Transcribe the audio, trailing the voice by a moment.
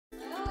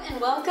And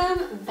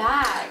welcome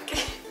back.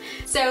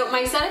 So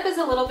my setup is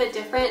a little bit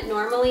different.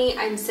 Normally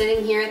I'm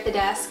sitting here at the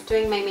desk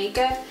doing my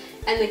makeup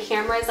and the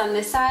camera is on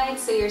this side,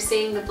 so you're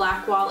seeing the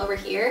black wall over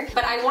here.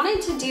 But I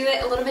wanted to do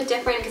it a little bit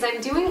different because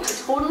I'm doing a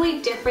totally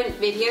different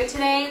video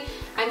today.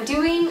 I'm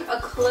doing a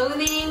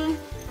clothing,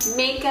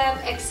 makeup,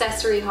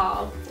 accessory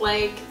haul.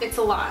 Like, it's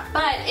a lot.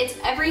 But it's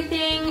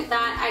everything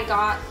that I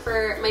got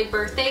for my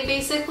birthday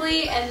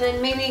basically, and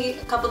then maybe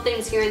a couple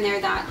things here and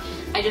there that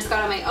I just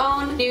got on my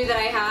own, new that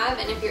I have,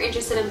 and if you're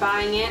interested in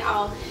buying it,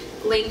 I'll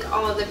link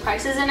all of the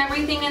prices and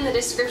everything in the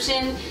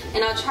description,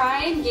 and I'll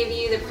try and give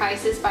you the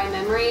prices by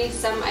memory.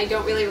 Some I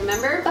don't really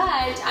remember,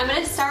 but I'm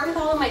gonna start with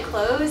all of my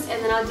clothes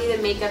and then I'll do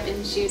the makeup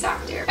and shoes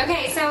after.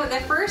 Okay, so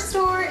the first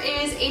store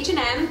is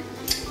H&M,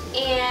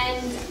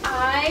 and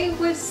I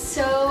was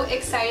so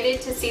excited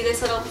to see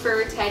this little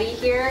fur teddy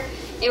here.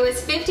 It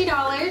was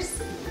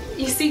 $50.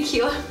 You see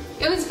Kilo?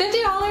 It was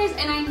 $50,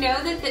 and I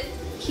know that the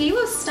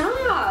Kilo,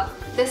 stop!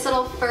 This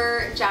little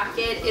fur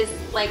jacket is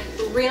like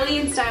really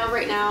in style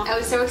right now. I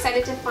was so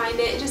excited to find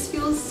it. It just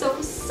feels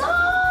so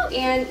soft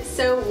and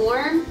so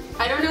warm.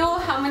 I don't know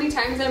how many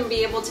times I'm gonna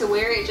be able to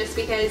wear it just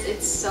because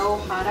it's so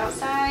hot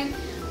outside,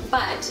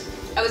 but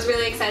I was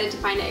really excited to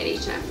find it at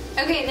H&M.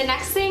 Okay, the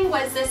next thing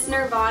was this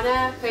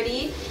Nirvana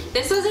hoodie.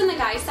 This was in the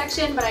guys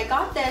section, but I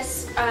got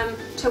this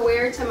to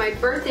wear to my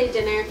birthday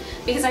dinner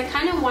because I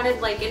kind of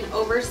wanted like an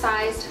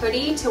oversized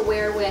hoodie to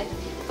wear with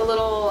the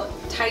little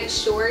tight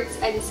shorts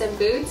and some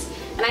boots.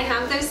 And I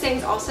have those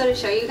things also to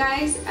show you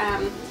guys.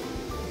 And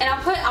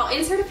I'll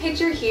insert a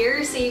picture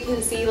here so you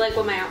can see like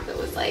what my outfit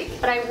was like.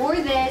 But I wore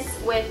this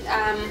with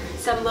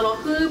some little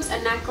hoops,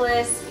 a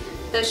necklace,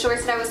 the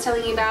shorts that I was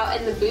telling you about,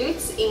 and the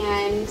boots,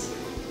 and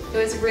it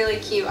was really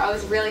cute. I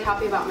was really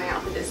happy about my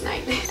outfit this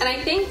night. And I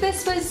think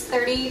this was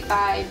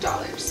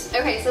 $35.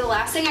 Okay, so the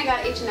last thing I got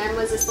at H&M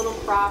was this little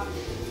crop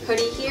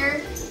hoodie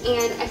here,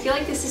 and I feel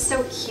like this is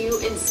so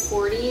cute and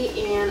sporty,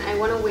 and I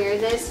want to wear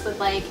this with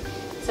like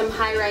some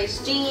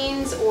high-rise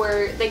jeans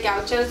or the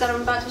gauchos that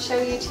I'm about to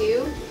show you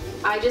too.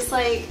 I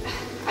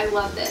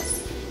love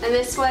this. And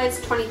this was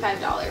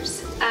 $25.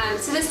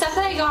 So the stuff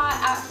that I got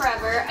at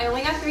Forever, I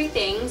only got 3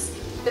 things.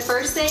 The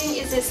first thing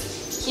is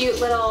this cute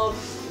little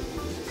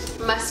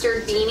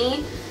mustard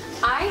beanie.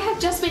 I have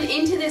just been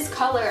into this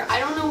color. I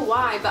don't know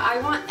why, but I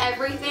want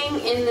everything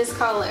in this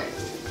color.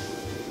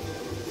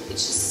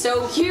 It's just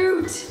so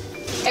cute.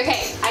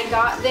 Okay, I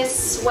got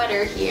this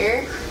sweater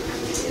here.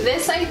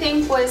 This I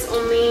think was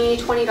only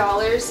 $20,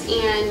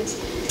 and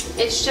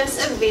it's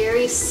just a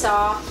very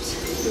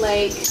soft,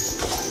 like,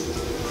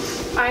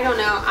 I don't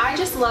know. I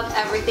just love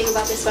everything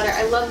about this sweater.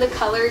 I love the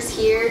colors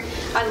here.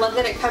 I love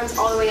that it comes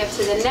all the way up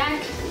to the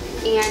neck,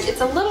 and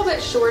it's a little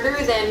bit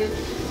shorter than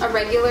a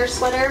regular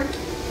sweater,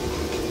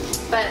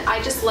 but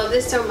I just love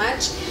this so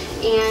much.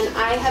 And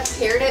I have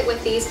paired it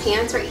with these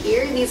pants right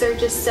here. These are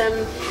just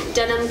some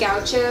denim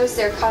gauchos.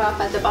 They're cut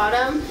off at the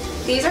bottom.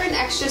 These are an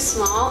extra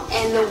small,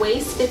 and the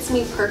waist fits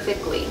me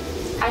perfectly.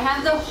 I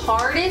have the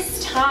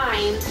hardest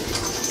time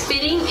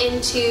fitting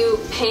into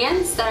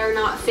pants that are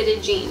not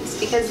fitted jeans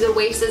because the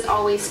waist is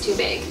always too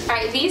big.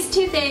 Alright, these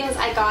 2 things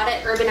I got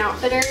at Urban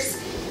Outfitters.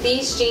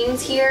 These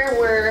jeans here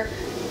were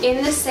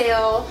in the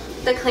sale,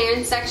 the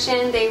clearance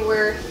section. They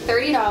were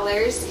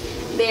 $30.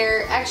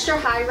 They're extra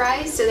high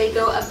rise, so they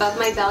go above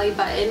my belly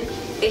button.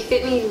 They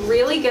fit me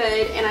really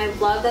good, and I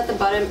love that the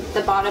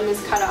bottom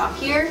is cut off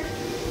here.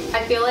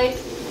 I feel like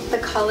the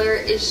color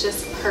is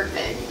just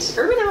perfect.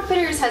 Urban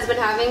Outfitters has been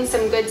having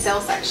some good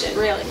sale section,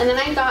 really. And then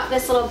I got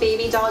this little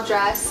baby doll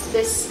dress.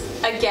 This,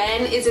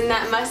 again, is in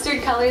that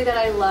mustard color that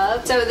I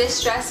love. So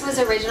this dress was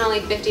originally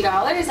 $50,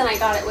 and I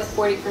got it with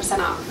 40%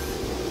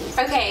 off.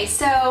 Okay,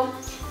 so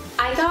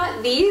I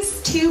got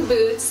these 2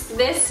 boots.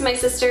 This my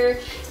sister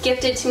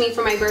gifted to me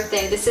for my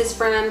birthday. This is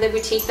from the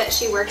boutique that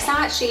she works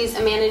at. She's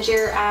a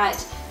manager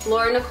at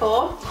Laura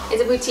Nicole.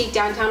 It's a boutique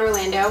downtown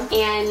Orlando,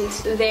 and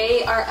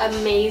they are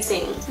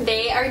amazing.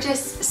 They are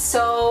just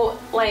so,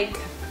 like,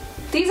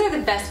 these are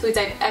the best boots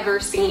I've ever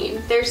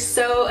seen. They're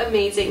so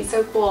amazing,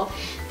 so cool.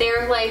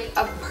 They're like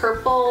a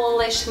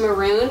purplish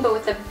maroon, but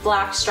with the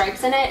black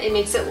stripes in it. It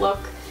makes it look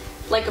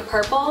like a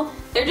purple.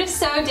 They're just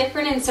so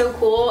different and so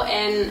cool,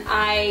 and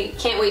I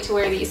can't wait to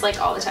wear these like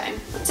all the time.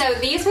 So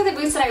these were the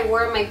boots that I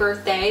wore on my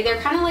birthday.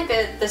 They're kind of like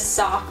the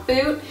sock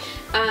boot.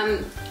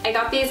 I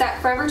got these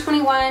at Forever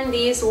 21.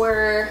 These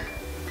were,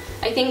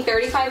 I think,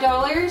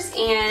 $35,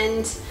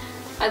 and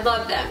I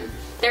love them.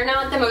 They're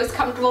not the most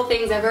comfortable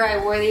things ever. I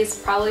wore these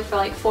probably for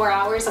like 4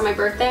 hours on my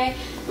birthday.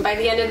 By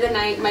the end of the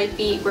night, my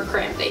feet were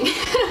cramping.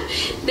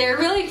 They're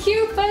really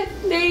cute, but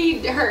they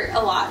hurt a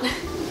lot.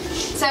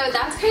 So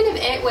that's kind of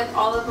it with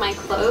all of my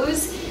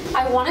clothes.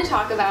 I want to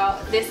talk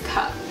about this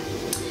cup.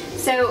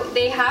 So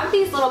they have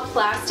these little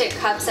plastic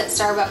cups at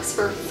Starbucks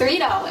for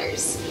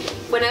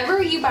 $3.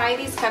 Whenever you buy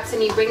these cups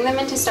and you bring them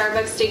into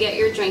Starbucks to get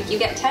your drink, you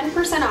get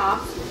 10%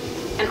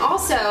 off. And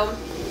also,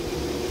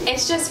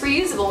 it's just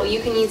reusable.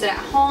 You can use it at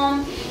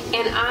home.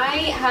 And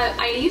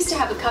I used to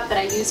have a cup that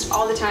I used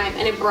all the time,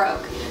 and it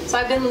broke. So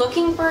I've been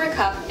looking for a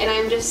cup, and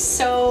I'm just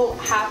so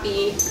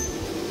happy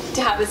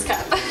to have this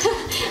cup.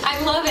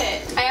 I love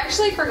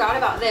actually forgot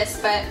about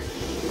this, but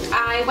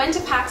I went to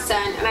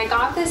PacSun and I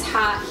got this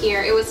hat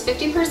here. It was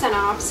 50%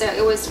 off, so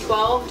it was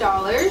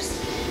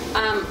 $12.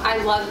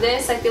 I love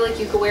this. I feel like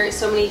you could wear it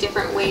so many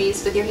different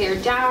ways with your hair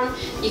down.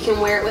 You can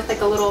wear it with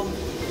like a little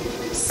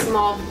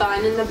small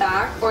bun in the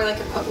back or like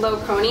a low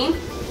pony.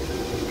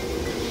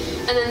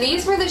 And then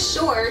these were the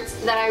shorts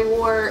that I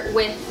wore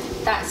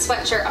with that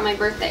sweatshirt on my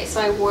birthday.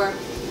 So I wore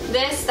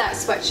this, that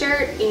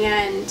sweatshirt,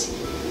 and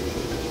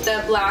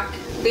the black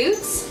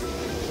boots.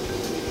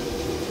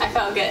 I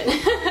felt good.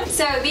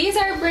 So these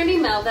are Brandy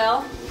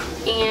Melville,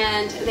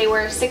 and they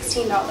were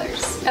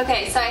 $16.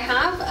 Okay, so I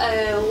have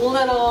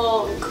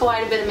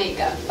quite a bit of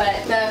makeup,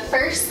 but the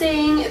first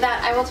thing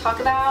that I will talk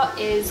about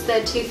is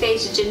the Too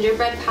Faced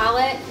Gingerbread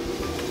palette.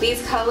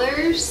 These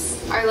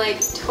colors are like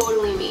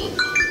totally me.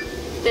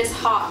 This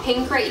hot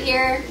pink right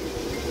here,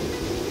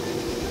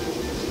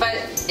 but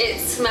it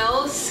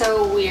smells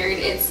so weird.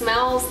 It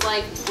smells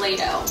like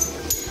Play-Doh.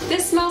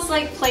 This smells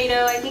like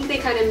Play-Doh. I think they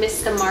kind of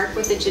missed the mark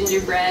with the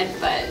gingerbread,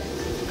 but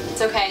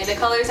it's okay. The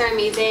colors are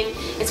amazing.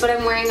 It's what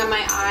I'm wearing on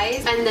my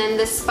eyes. And then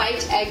the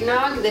spiked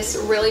eggnog, this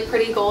really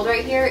pretty gold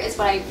right here, is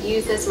what I've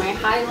used as my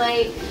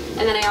highlight. And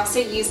then I also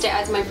used it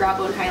as my brow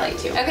bone highlight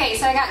too. Okay,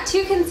 so I got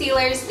two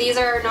concealers. These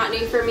are not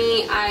new for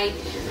me. I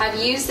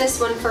have used this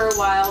one for a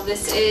while.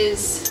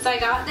 So I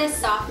got this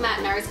Soft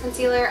Matte NARS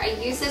concealer. I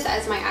use this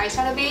as my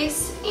eyeshadow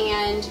base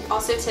and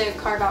also to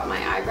carve out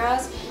my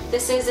eyebrows.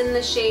 This is in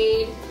the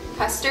shade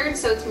Custard,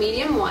 so it's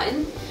medium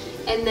 1.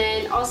 And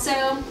then also,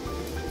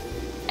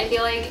 I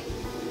feel like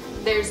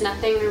there's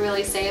nothing to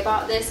really say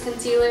about this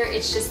concealer.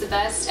 It's just the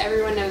best.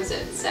 Everyone knows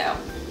it, so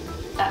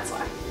that's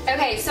why.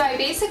 Okay, so I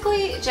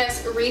basically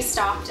just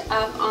restocked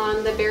up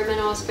on the Bare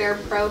Minerals Bare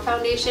Pro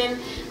foundation.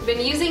 I've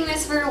been using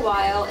this for a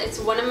while. It's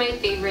one of my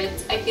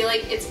favorites. I feel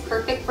like it's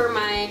perfect for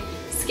my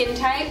skin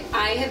type.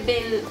 I have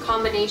been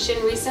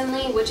combination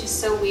recently, which is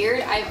so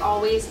weird. I've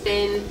always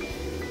been,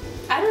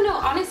 I don't know,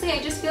 honestly, I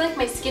just feel like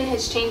my skin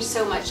has changed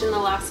so much in the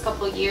last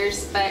couple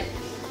years, but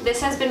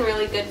this has been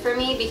really good for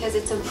me because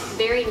it's a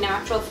very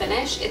natural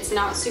finish. It's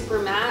not super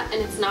matte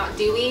and it's not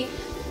dewy,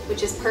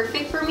 which is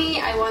perfect for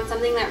me. I want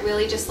something that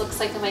really just looks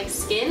like my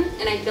skin,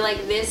 and I feel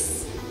like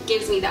this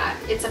gives me that.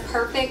 It's a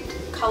perfect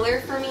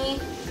color for me.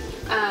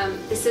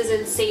 This is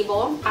in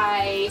Sable.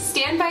 I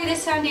stand by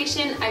this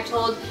foundation. I've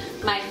told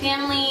my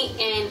family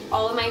and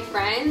all of my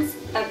friends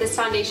that this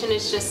foundation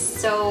is just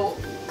so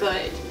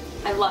good.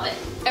 I love it.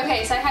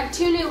 Okay, so I have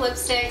two new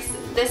lipsticks.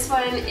 This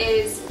one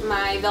is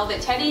my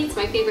Velvet Teddy. It's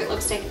my favorite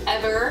lipstick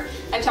ever.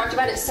 I've talked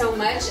about it so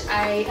much,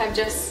 I have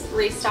just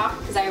restocked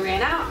because I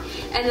ran out.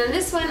 And then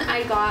this one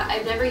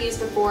I've never used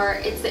before.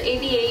 It's the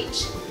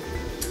ABH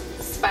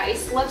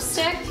Spice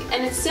lipstick,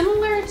 and it's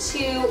similar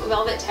to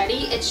Velvet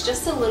Teddy. It's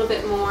just a little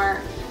bit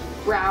more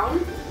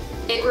brown.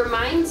 It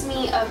reminds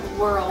me of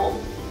Whirl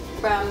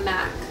from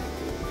MAC,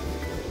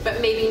 but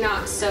maybe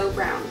not so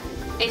brown.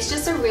 It's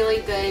just a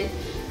really good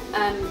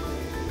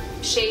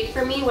shade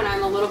for me when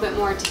I'm a little bit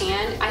more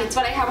tan. It's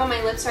what I have on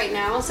my lips right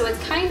now, so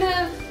it's kind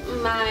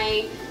of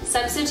my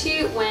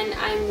substitute when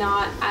I'm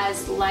not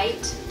as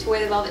light to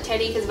wear the Velvet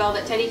Teddy, because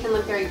Velvet Teddy can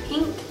look very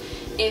pink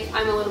if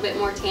I'm a little bit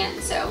more tan,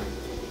 so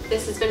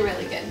this has been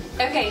really good.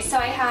 Okay, so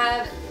I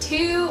have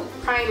two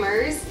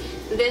primers.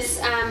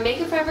 This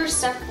Makeup Forever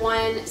Step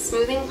 1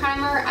 Smoothing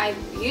Primer I've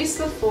used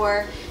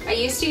before. I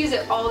used to use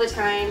it all the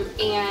time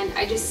and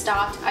I just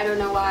stopped. I don't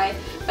know why,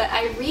 but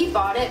I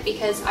rebought it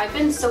because I've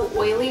been so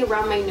oily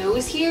around my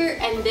nose here,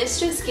 and this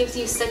just gives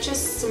you such a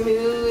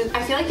smooth,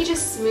 I feel like it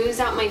just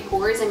smooths out my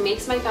pores and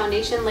makes my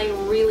foundation lay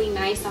really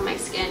nice on my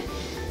skin.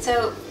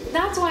 So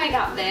that's why I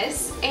got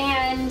this,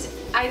 and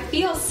I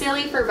feel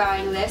silly for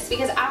buying this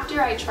because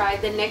after I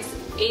tried the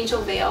NYX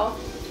Angel Veil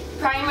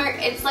primer,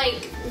 it's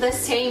like the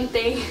same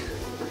thing.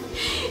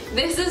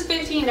 This is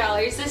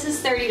 $15, this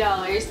is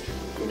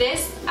 $30.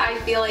 This, I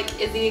feel like,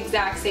 is the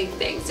exact same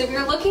thing. So if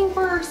you're looking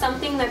for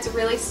something that's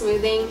really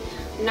smoothing,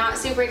 not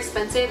super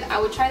expensive,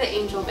 I would try the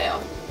Angel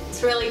Veil.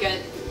 It's really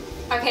good.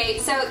 Okay,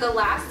 so the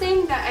last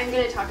thing that I'm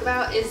going to talk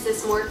about is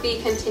this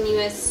Morphe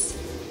Continuous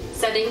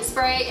Setting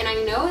Spray, and I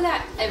know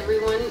that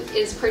everyone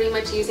is pretty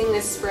much using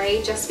this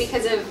spray just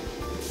because of,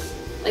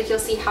 like, you'll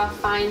see how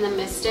fine the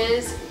mist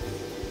is.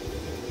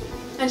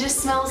 It just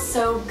smells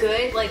so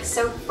good, like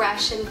so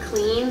fresh and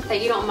clean that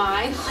you don't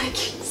mind like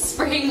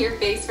spraying your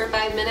face for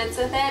 5 minutes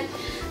with it.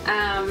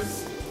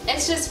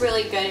 It's just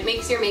really good. It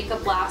makes your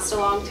makeup last a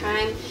long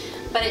time,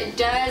 but it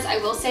does, I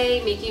will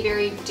say, make you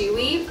very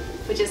dewy,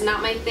 which is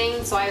not my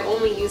thing, so I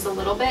only use a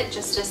little bit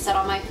just to set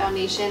on my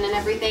foundation and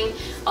everything,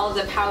 all of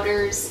the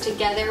powders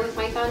together with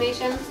my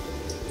foundation.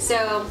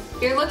 So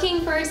if you're looking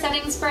for a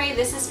setting spray,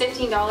 this is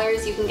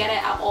 $15. You can get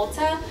it at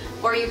Ulta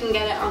or you can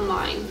get it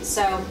online.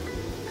 So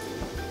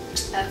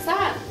that's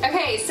that.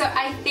 Okay, so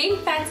I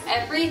think that's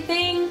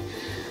everything.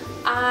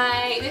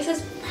 This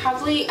is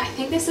probably, I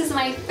think this is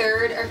my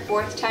third or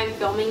fourth time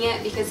filming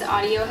it because the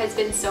audio has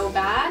been so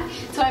bad.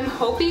 So I'm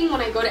hoping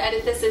when I go to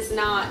edit this,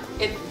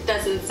 it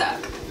doesn't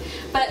suck.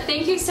 But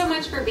thank you so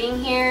much for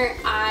being here.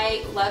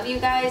 I love you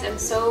guys. I'm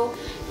so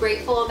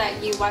grateful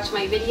that you watch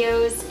my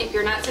videos. If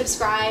you're not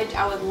subscribed,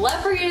 I would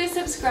love for you to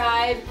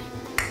subscribe.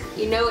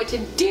 You know what to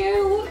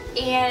do,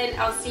 and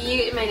I'll see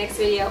you in my next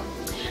video.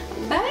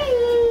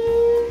 Bye!